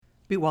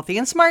Be Wealthy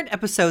and Smart,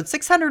 episode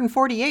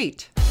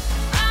 648.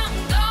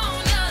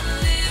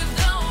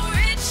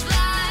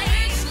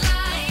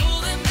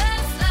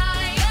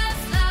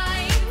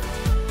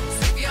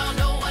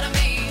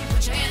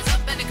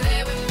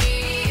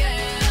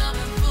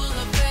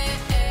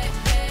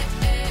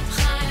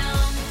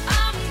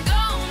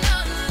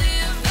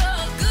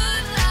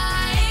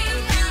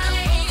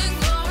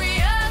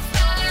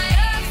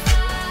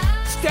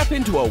 Step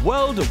into a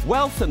world of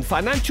wealth and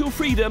financial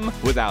freedom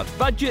without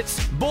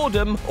budgets,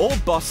 boredom, or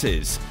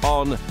bosses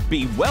on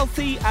Be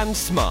Wealthy and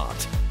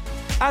Smart.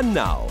 And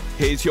now,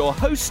 here's your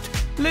host,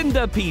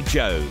 Linda P.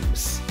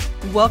 Jones.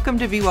 Welcome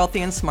to Be Wealthy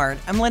and Smart.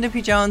 I'm Linda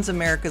P. Jones,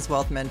 America's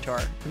Wealth Mentor,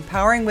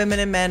 empowering women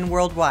and men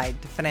worldwide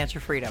to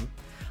financial freedom.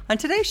 On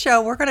today's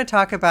show, we're going to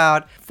talk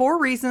about 4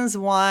 reasons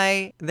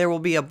why there will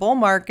be a bull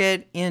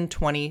market in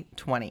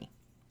 2020.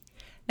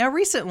 Now,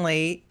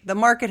 recently, the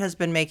market has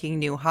been making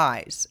new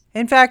highs.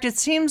 In fact, it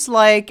seems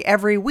like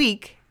every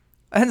week,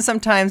 and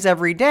sometimes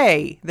every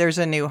day, there's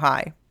a new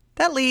high.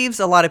 That leaves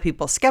a lot of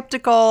people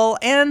skeptical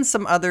and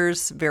some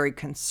others very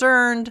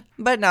concerned,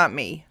 but not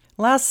me.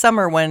 Last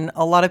summer, when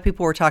a lot of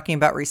people were talking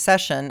about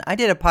recession, I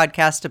did a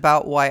podcast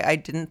about why I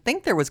didn't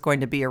think there was going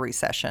to be a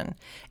recession.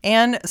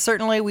 And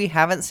certainly we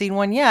haven't seen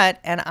one yet,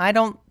 and I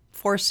don't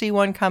foresee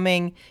one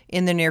coming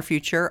in the near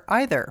future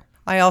either.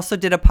 I also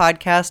did a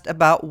podcast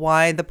about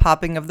why the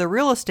popping of the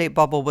real estate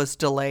bubble was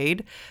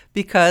delayed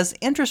because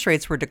interest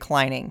rates were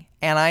declining.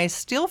 And I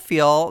still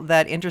feel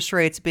that interest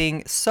rates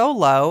being so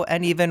low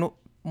and even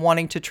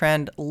wanting to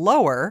trend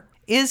lower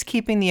is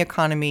keeping the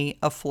economy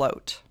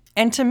afloat.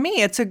 And to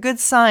me, it's a good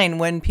sign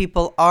when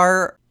people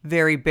are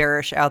very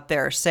bearish out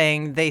there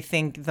saying they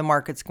think the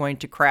market's going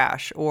to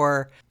crash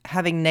or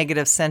having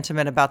negative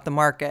sentiment about the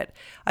market.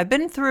 I've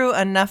been through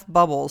enough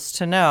bubbles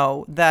to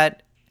know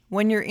that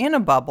when you're in a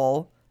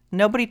bubble,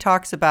 nobody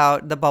talks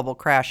about the bubble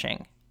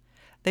crashing.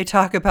 They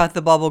talk about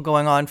the bubble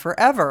going on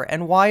forever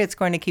and why it's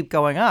going to keep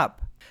going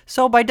up.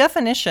 So by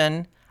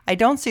definition, I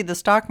don't see the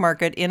stock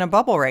market in a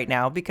bubble right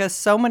now because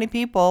so many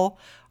people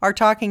are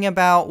talking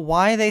about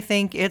why they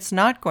think it's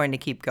not going to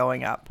keep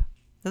going up.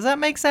 Does that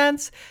make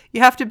sense?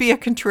 You have to be a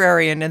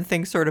contrarian and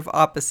think sort of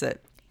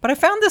opposite. But I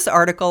found this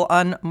article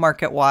on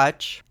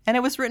MarketWatch, and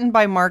it was written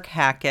by Mark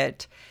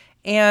Hackett.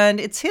 And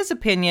it's his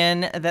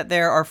opinion that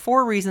there are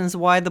 4 reasons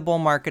why the bull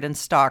market and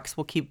stocks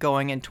will keep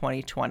going in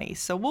 2020.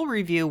 So we'll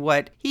review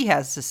what he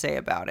has to say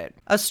about it.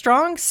 A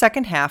strong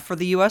second half for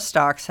the U.S.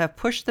 stocks have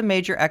pushed the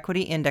major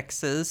equity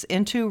indexes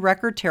into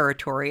record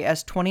territory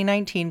as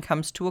 2019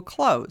 comes to a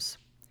close.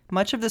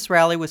 Much of this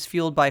rally was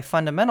fueled by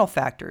fundamental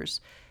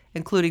factors,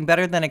 including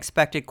better than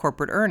expected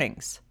corporate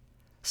earnings.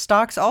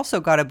 Stocks also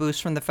got a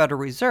boost from the Federal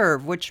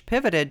Reserve, which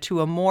pivoted to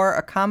a more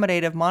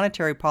accommodative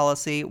monetary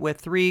policy with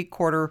 3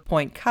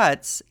 quarter-point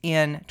cuts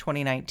in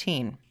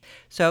 2019.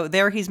 So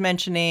there he's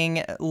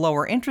mentioning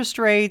lower interest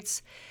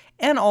rates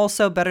and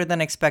also better than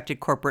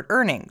expected corporate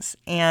earnings.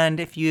 And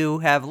if you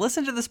have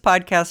listened to this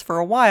podcast for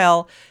a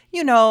while,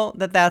 you know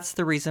that that's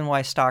the reason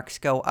why stocks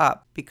go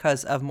up,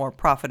 because of more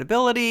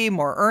profitability,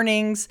 more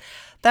earnings.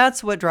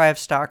 That's what drives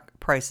stock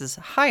prices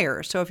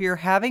higher. So if you're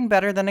having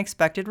better than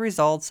expected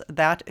results,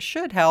 that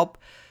should help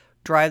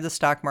drive the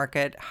stock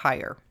market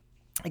higher.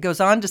 It goes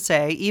on to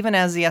say, even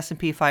as the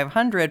S&P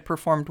 500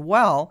 performed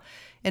well,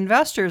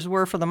 investors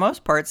were for the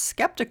most part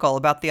skeptical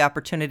about the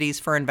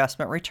opportunities for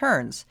investment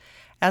returns.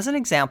 As an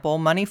example,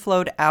 money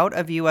flowed out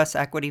of U.S.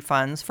 equity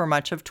funds for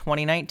much of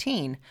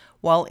 2019,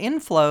 while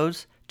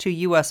inflows to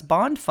U.S.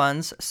 bond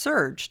funds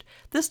surged.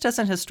 This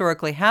doesn't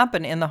historically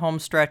happen in the home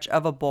stretch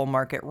of a bull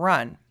market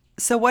run.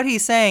 So what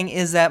he's saying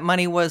is that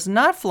money was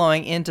not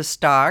flowing into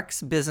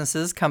stocks,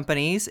 businesses,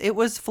 companies. It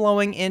was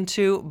flowing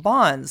into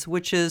bonds,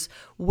 which is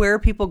where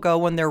people go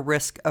when they're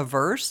risk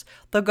averse.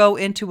 They'll go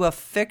into a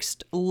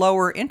fixed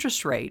lower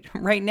interest rate.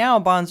 Right now,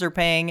 bonds are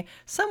paying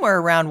somewhere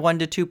around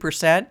 1% to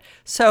 2%.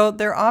 So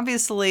they're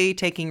obviously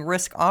taking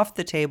risk off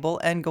the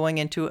table and going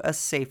into a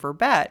safer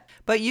bet.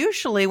 But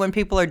usually when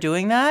people are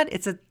doing that,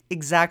 it's at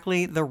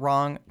exactly the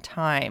wrong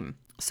time.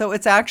 So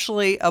it's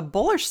actually a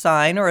bullish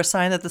sign or a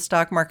sign that the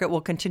stock market will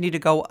continue to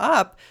go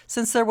up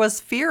since there was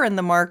fear in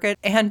the market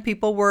and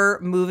people were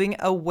moving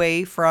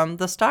away from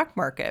the stock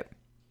market.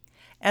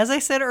 As I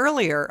said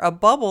earlier, a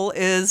bubble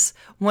is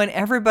when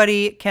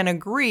everybody can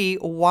agree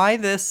why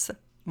this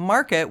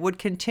market would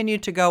continue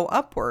to go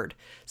upward.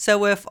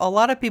 So if a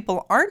lot of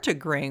people aren't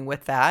agreeing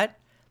with that,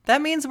 that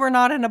means we're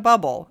not in a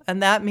bubble.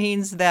 And that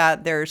means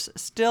that there's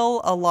still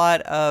a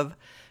lot of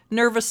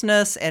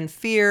nervousness and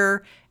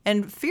fear.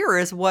 And fear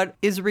is what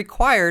is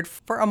required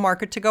for a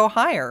market to go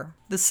higher.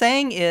 The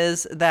saying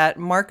is that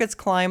markets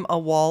climb a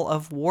wall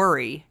of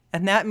worry.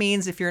 And that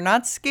means if you're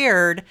not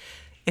scared,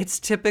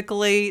 It's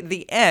typically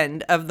the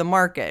end of the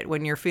market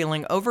when you're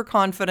feeling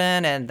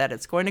overconfident and that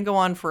it's going to go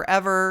on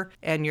forever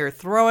and you're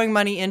throwing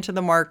money into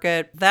the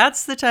market.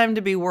 That's the time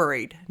to be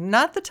worried,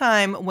 not the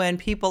time when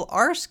people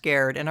are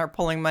scared and are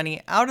pulling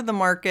money out of the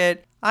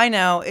market. I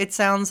know it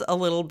sounds a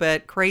little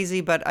bit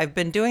crazy, but I've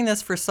been doing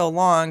this for so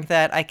long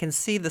that I can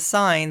see the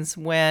signs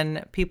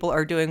when people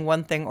are doing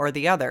one thing or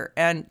the other.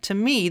 And to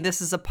me,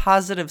 this is a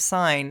positive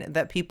sign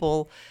that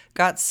people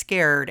got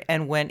scared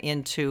and went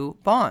into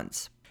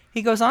bonds.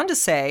 He goes on to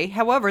say,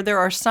 however, there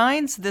are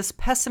signs this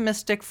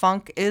pessimistic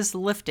funk is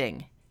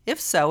lifting.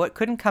 If so, it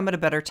couldn't come at a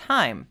better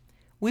time.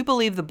 We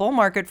believe the bull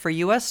market for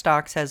U.S.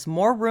 stocks has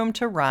more room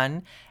to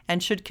run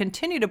and should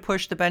continue to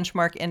push the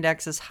benchmark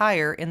indexes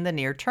higher in the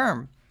near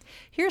term.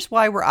 Here's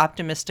why we're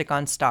optimistic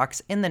on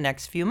stocks in the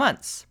next few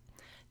months.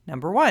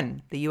 Number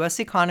one, the U.S.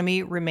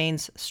 economy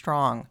remains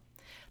strong.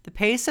 The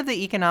pace of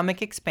the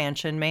economic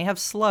expansion may have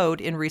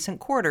slowed in recent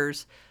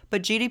quarters,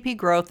 but GDP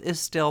growth is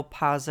still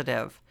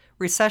positive.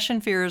 Recession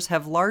fears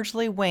have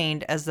largely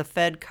waned as the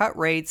Fed cut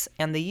rates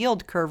and the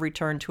yield curve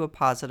returned to a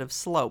positive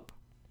slope.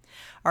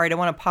 All right, I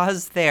want to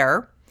pause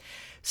there.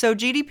 So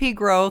GDP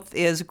growth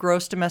is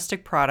gross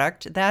domestic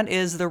product. That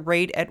is the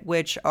rate at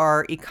which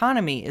our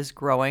economy is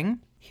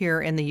growing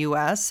here in the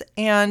U.S.,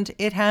 and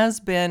it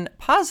has been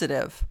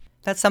positive.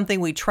 That's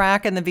something we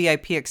track in the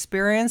VIP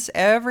experience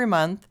every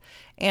month,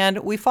 and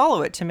we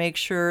follow it to make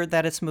sure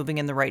that it's moving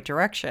in the right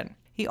direction.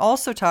 He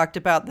also talked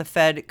about the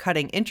Fed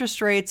cutting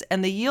interest rates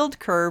and the yield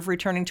curve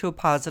returning to a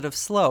positive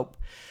slope.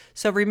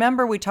 So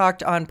remember, we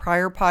talked on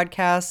prior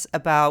podcasts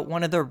about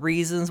one of the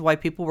reasons why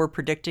people were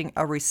predicting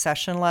a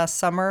recession last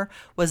summer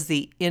was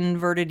the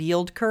inverted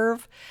yield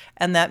curve.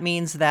 And that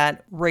means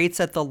that rates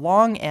at the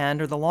long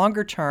end or the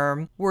longer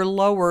term were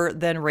lower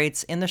than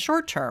rates in the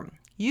short term.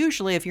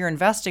 Usually, if you're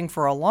investing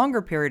for a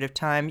longer period of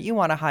time, you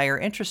want a higher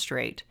interest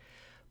rate.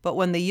 But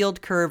when the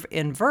yield curve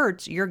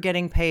inverts, you're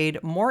getting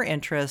paid more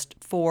interest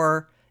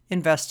for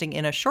investing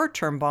in a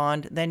short-term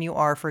bond than you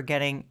are for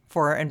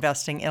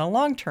investing in a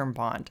long-term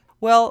bond.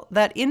 Well,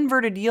 that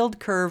inverted yield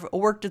curve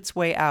worked its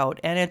way out,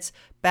 and it's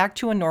back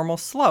to a normal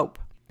slope,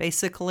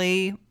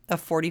 basically a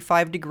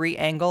 45-degree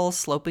angle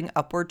sloping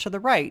upward to the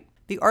right.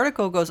 The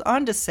article goes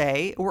on to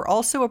say, we're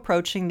also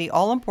approaching the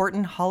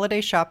all-important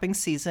holiday shopping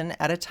season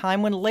at a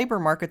time when labor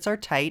markets are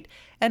tight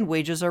and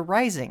wages are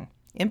rising.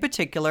 In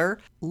particular,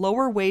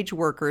 lower wage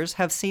workers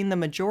have seen the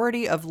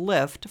majority of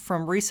lift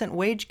from recent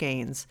wage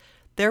gains.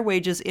 Their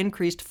wages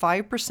increased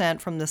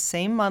 5% from the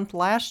same month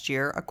last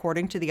year,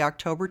 according to the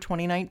October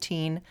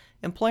 2019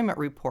 employment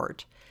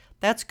report.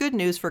 That's good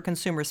news for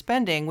consumer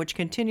spending, which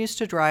continues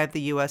to drive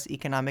the U.S.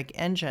 economic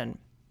engine.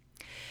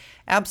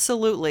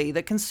 Absolutely.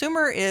 The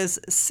consumer is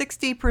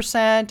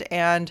 60%,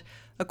 and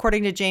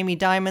according to Jamie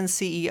Dimon,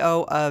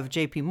 CEO of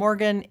JP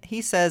Morgan,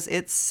 he says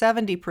it's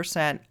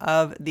 70%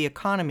 of the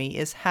economy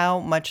is how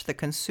much the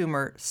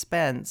consumer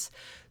spends.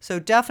 So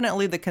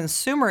definitely the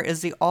consumer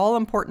is the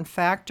all-important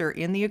factor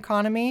in the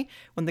economy.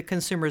 When the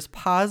consumer is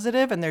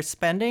positive and they're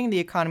spending, the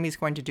economy is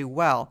going to do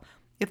well.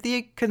 If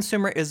the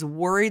consumer is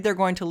worried they're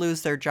going to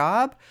lose their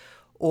job,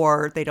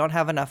 or they don't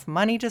have enough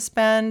money to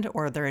spend,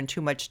 or they're in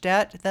too much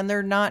debt, then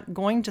they're not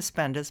going to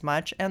spend as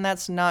much, and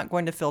that's not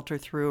going to filter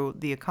through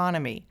the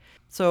economy.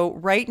 So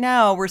right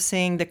now, we're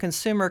seeing the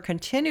consumer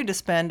continue to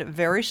spend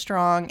very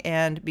strong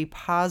and be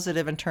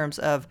positive in terms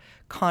of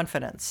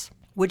confidence,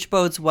 which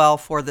bodes well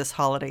for this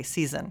holiday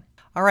season.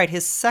 All right,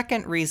 his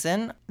second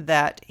reason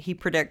that he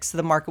predicts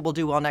the market will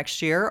do well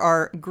next year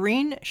are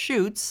green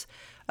shoots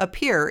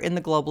appear in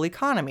the global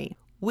economy.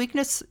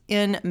 Weakness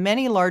in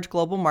many large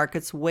global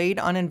markets weighed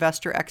on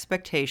investor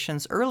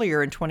expectations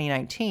earlier in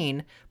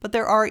 2019, but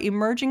there are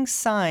emerging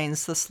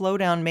signs the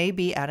slowdown may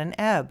be at an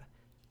ebb.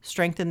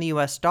 Strength in the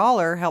U.S.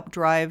 dollar helped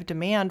drive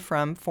demand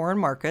from foreign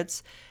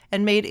markets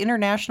and made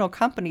international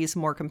companies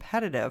more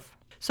competitive.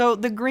 So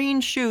the green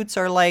shoots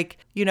are like,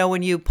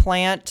 when you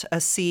plant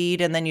a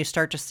seed and then you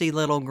start to see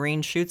little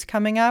green shoots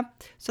coming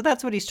up. So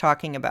that's what he's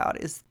talking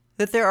about, is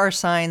that there are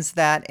signs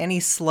that any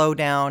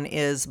slowdown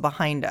is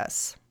behind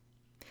us.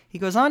 He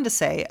goes on to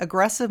say,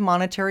 aggressive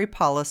monetary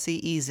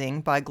policy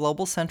easing by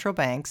global central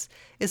banks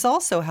is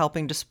also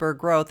helping to spur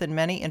growth in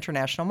many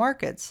international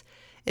markets.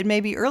 It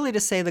may be early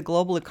to say the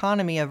global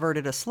economy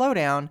averted a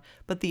slowdown,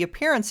 but the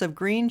appearance of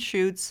green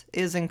shoots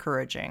is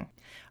encouraging.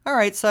 All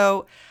right,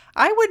 so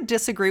I would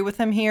disagree with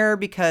him here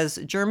because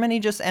Germany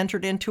just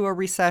entered into a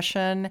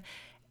recession,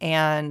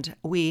 and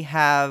we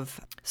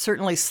have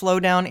certainly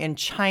slowdown in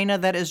China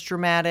that is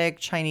dramatic,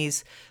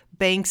 Chinese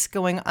banks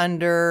going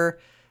under,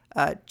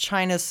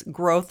 China's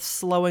growth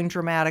slowing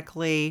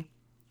dramatically.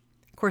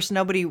 Of course,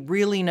 nobody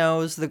really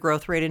knows the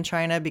growth rate in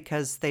China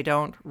because they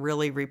don't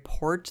really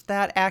report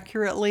that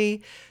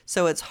accurately.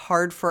 So it's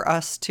hard for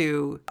us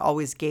to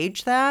always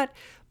gauge that.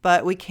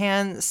 But we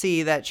can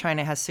see that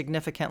China has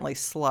significantly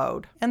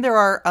slowed. And there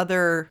are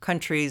other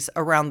countries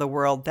around the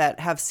world that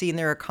have seen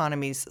their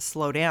economies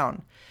slow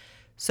down.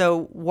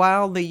 So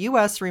while the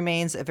U.S.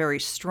 remains a very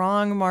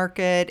strong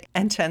market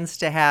and tends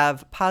to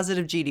have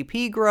positive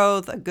GDP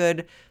growth, a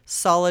good,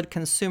 solid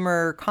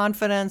consumer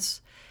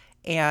confidence,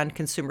 and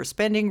consumer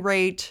spending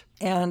rate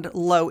and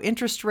low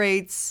interest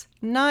rates,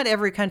 not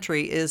every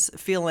country is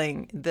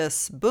feeling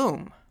this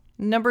boom.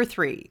 Number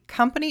 3,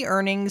 company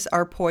earnings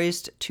are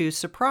poised to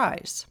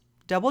surprise.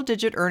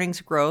 Double-digit earnings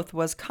growth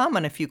was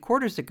common a few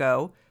quarters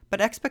ago,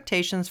 but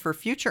expectations for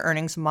future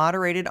earnings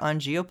moderated on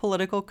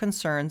geopolitical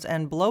concerns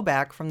and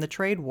blowback from the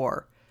trade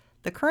war.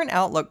 The current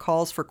outlook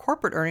calls for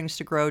corporate earnings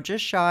to grow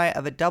just shy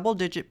of a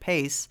double-digit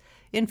pace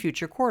in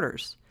future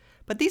quarters.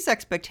 But these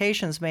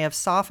expectations may have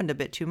softened a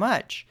bit too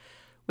much.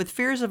 With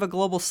fears of a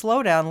global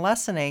slowdown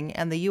lessening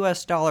and the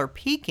U.S. dollar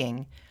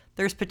peaking,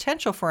 there's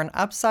potential for an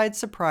upside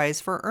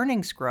surprise for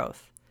earnings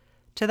growth.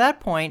 To that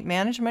point,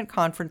 management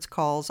conference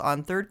calls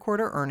on third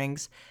quarter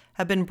earnings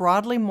have been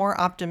broadly more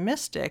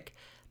optimistic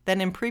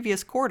than in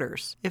previous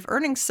quarters. If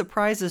earnings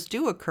surprises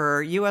do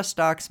occur, U.S.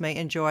 stocks may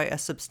enjoy a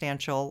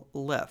substantial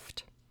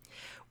lift.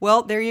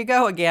 Well, there you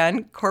go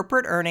again.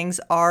 Corporate earnings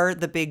are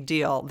the big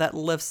deal that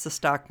lifts the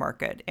stock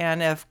market.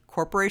 And if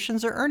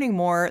corporations are earning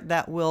more,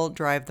 that will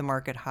drive the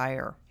market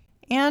higher.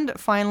 And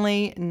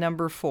finally,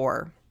 number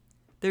 4,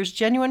 there's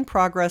genuine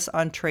progress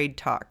on trade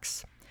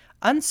talks.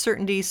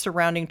 Uncertainty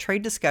surrounding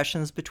trade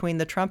discussions between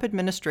the Trump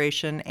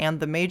administration and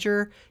the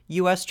major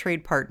U.S.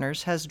 trade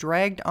partners has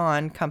dragged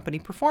on company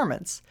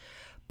performance.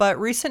 But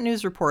recent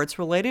news reports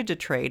related to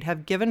trade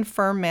have given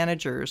firm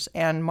managers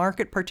and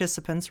market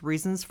participants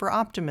reasons for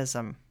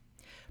optimism.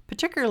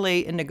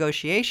 Particularly in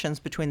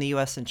negotiations between the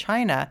U.S. and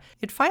China,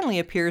 it finally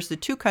appears the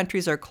two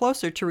countries are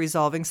closer to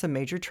resolving some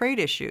major trade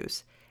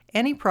issues.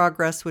 Any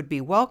progress would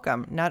be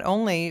welcome, not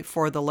only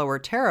for the lower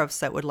tariffs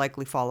that would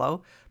likely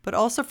follow, but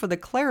also for the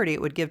clarity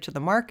it would give to the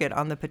market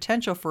on the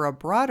potential for a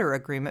broader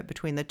agreement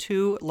between the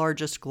two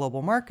largest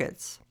global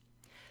markets.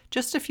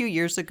 Just a few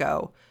years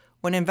ago,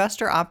 when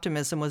investor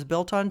optimism was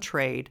built on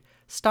trade,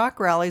 stock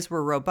rallies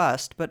were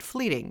robust but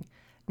fleeting.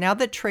 Now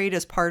that trade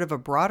is part of a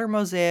broader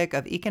mosaic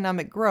of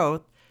economic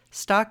growth,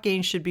 stock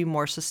gains should be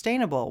more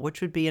sustainable,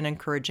 which would be an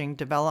encouraging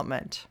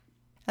development.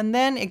 And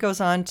then it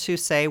goes on to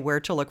say where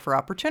to look for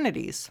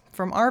opportunities.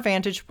 From our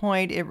vantage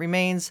point, it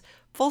remains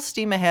full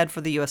steam ahead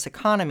for the U.S.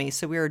 economy,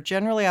 so we are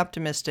generally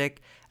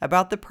optimistic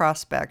about the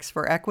prospects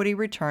for equity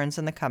returns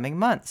in the coming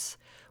months.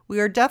 We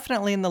are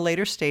definitely in the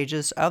later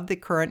stages of the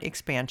current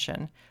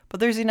expansion, but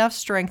there's enough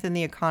strength in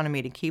the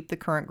economy to keep the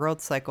current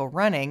growth cycle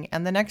running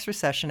and the next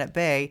recession at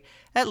bay,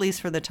 at least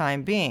for the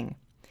time being.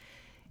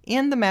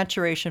 In the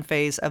maturation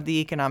phase of the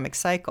economic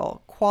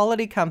cycle,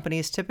 quality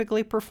companies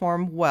typically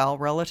perform well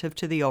relative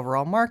to the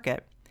overall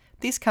market.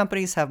 These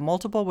companies have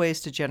multiple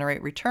ways to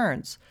generate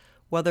returns,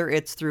 whether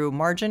it's through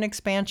margin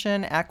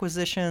expansion,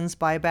 acquisitions,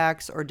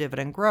 buybacks, or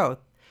dividend growth.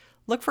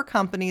 Look for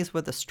companies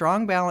with a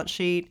strong balance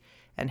sheet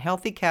and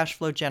healthy cash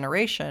flow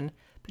generation,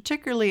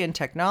 particularly in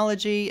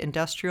technology,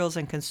 industrials,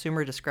 and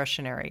consumer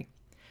discretionary.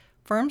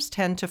 Firms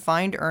tend to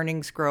find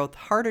earnings growth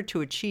harder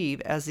to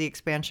achieve as the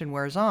expansion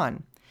wears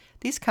on.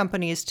 These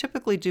companies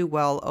typically do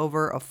well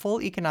over a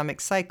full economic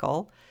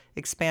cycle,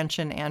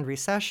 expansion and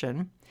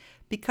recession,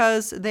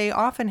 because they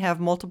often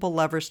have multiple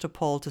levers to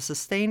pull to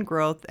sustain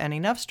growth and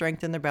enough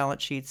strength in their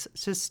balance sheets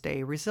to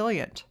stay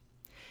resilient.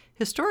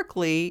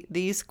 Historically,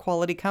 these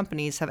quality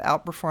companies have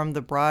outperformed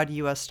the broad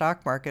U.S.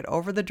 stock market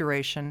over the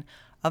duration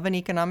of an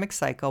economic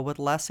cycle with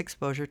less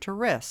exposure to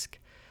risk.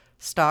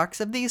 Stocks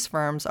of these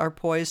firms are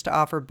poised to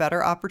offer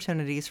better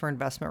opportunities for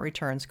investment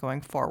returns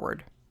going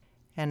forward.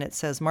 And it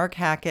says Mark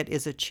Hackett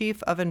is a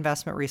chief of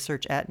investment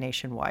research at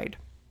Nationwide.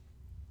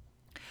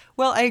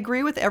 Well, I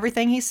agree with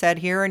everything he said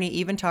here, and he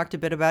even talked a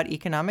bit about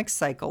economic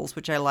cycles,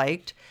 which I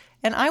liked.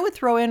 And I would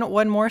throw in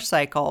one more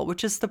cycle,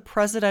 which is the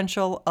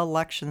presidential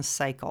election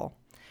cycle.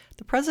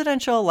 The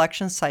presidential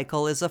election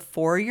cycle is a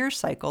 4-year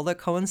cycle that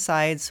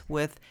coincides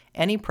with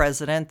any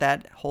president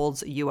that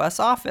holds U.S.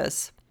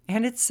 office.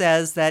 And it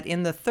says that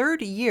in the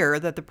third year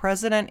that the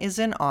president is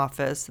in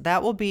office,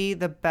 that will be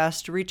the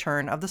best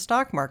return of the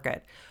stock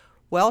market.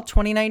 Well,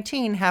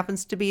 2019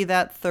 happens to be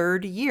that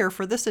third year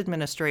for this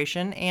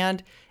administration,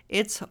 and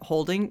it's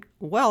holding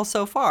well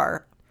so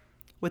far,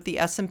 with the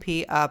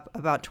S&P up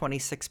about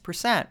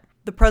 26%.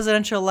 The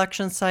presidential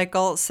election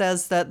cycle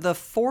says that the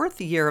fourth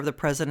year of the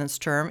president's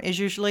term is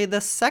usually the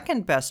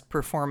second best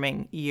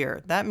performing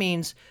year. That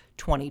means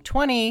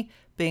 2020,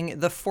 being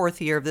the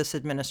fourth year of this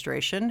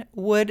administration,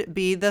 would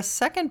be the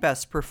second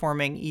best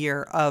performing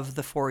year of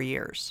the 4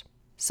 years.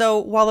 So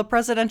while the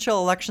presidential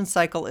election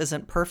cycle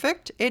isn't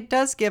perfect, it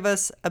does give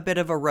us a bit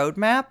of a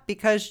roadmap,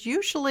 because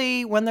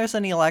usually when there's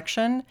an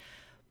election,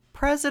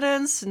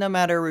 presidents, no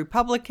matter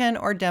Republican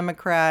or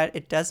Democrat,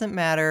 it doesn't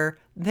matter,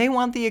 they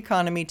want the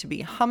economy to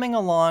be humming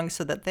along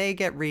so that they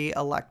get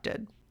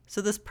re-elected.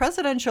 So this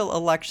presidential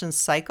election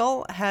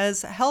cycle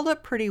has held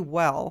up pretty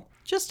well,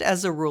 just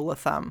as a rule of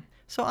thumb.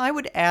 So I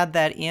would add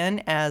that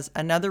in as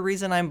another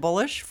reason I'm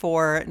bullish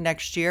for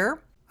next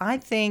year. I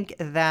think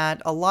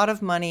that a lot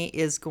of money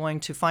is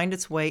going to find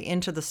its way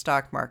into the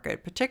stock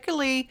market,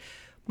 particularly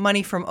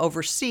money from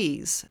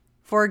overseas.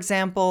 For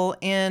example,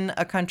 in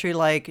a country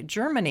like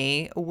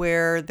Germany,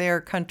 where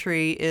their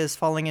country is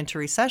falling into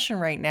recession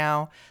right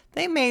now,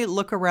 they may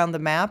look around the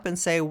map and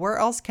say, where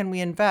else can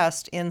we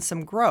invest in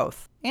some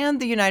growth? And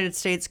the United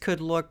States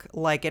could look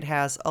like it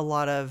has a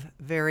lot of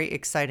very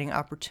exciting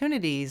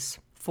opportunities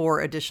for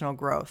additional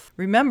growth.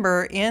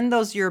 Remember, in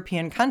those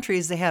European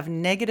countries, they have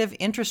negative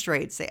interest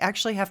rates. They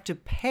actually have to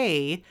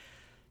pay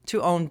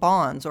to own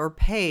bonds or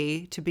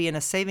pay to be in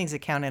a savings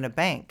account in a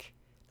bank.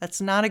 That's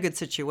not a good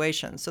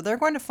situation. So they're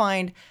going to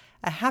find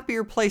a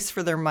happier place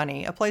for their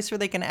money, a place where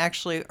they can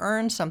actually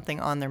earn something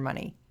on their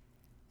money.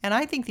 And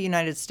I think the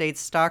United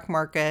States stock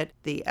market,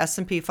 the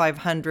S&P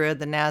 500,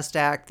 the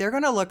NASDAQ, they're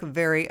going to look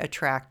very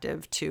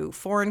attractive to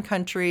foreign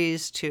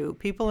countries, to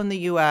people in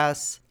the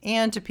U.S.,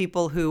 and to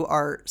people who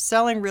are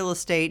selling real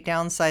estate,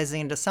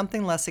 downsizing into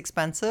something less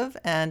expensive,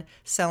 and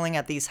selling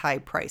at these high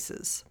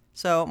prices.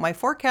 So my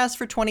forecast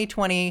for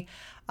 2020,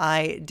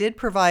 I did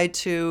provide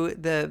to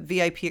the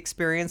VIP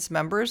Experience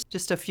members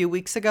just a few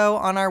weeks ago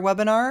on our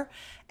webinar,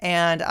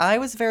 and I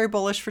was very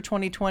bullish for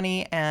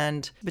 2020.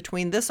 And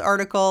between this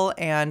article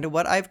and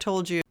what I've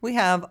told you, we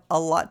have a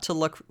lot to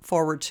look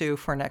forward to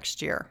for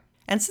next year.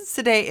 And since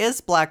today is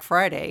Black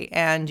Friday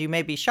and you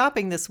may be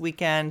shopping this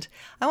weekend,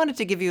 I wanted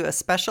to give you a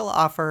special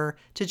offer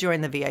to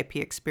join the VIP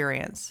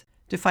Experience.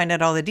 To find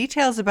out all the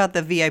details about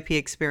the VIP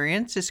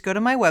Experience, just go to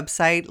my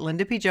website,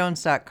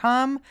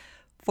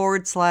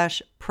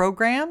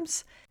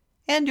 lindapjones.com/programs,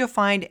 and you'll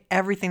find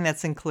everything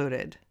that's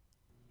included.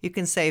 You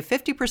can save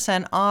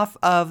 50% off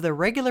of the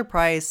regular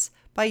price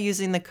by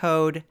using the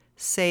code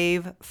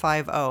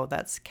SAVE50.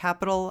 That's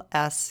capital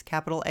S,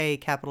 capital A,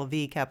 capital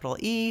V, capital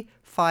E,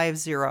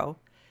 50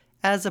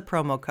 as a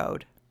promo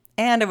code.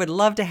 And I would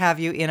love to have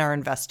you in our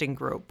investing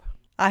group.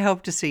 I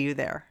hope to see you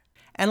there.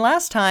 And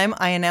last time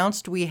I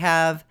announced we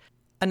have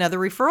another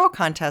referral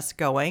contest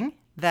going.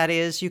 That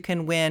is, you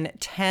can win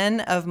 10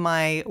 of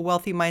my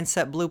Wealthy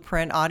Mindset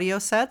Blueprint audio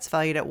sets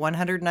valued at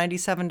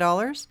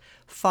 $197,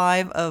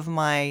 5 of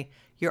my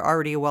You're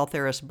Already a Wealth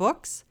Heiress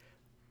books,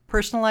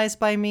 personalized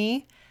by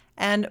me,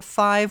 and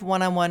 5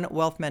 one-on-one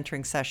wealth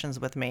mentoring sessions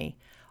with me.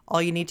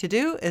 All you need to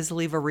do is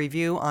leave a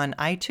review on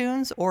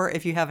iTunes, or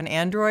if you have an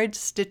Android,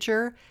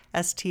 Stitcher,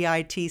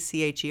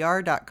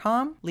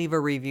 STITCHER.com. Leave a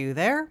review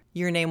there.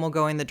 Your name will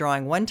go in the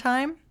drawing one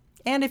time.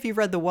 And if you've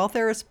read the Wealth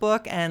Heiress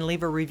book and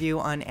leave a review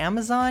on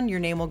Amazon,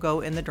 your name will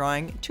go in the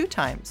drawing 2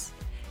 times.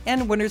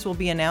 And winners will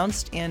be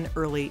announced in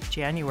early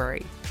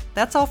January.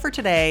 That's all for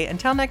today.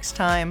 Until next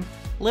time,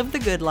 live the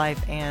good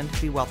life and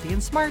be wealthy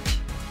and smart.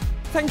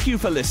 Thank you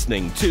for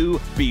listening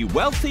to Be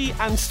Wealthy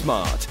and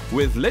Smart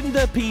with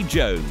Linda P.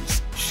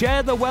 Jones.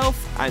 Share the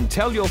wealth and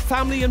tell your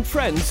family and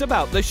friends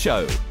about the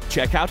show.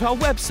 Check out our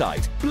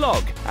website,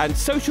 blog, and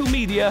social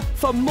media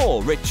for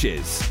more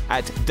riches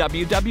at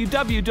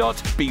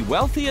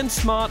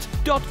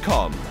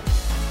www.bewealthyandsmart.com.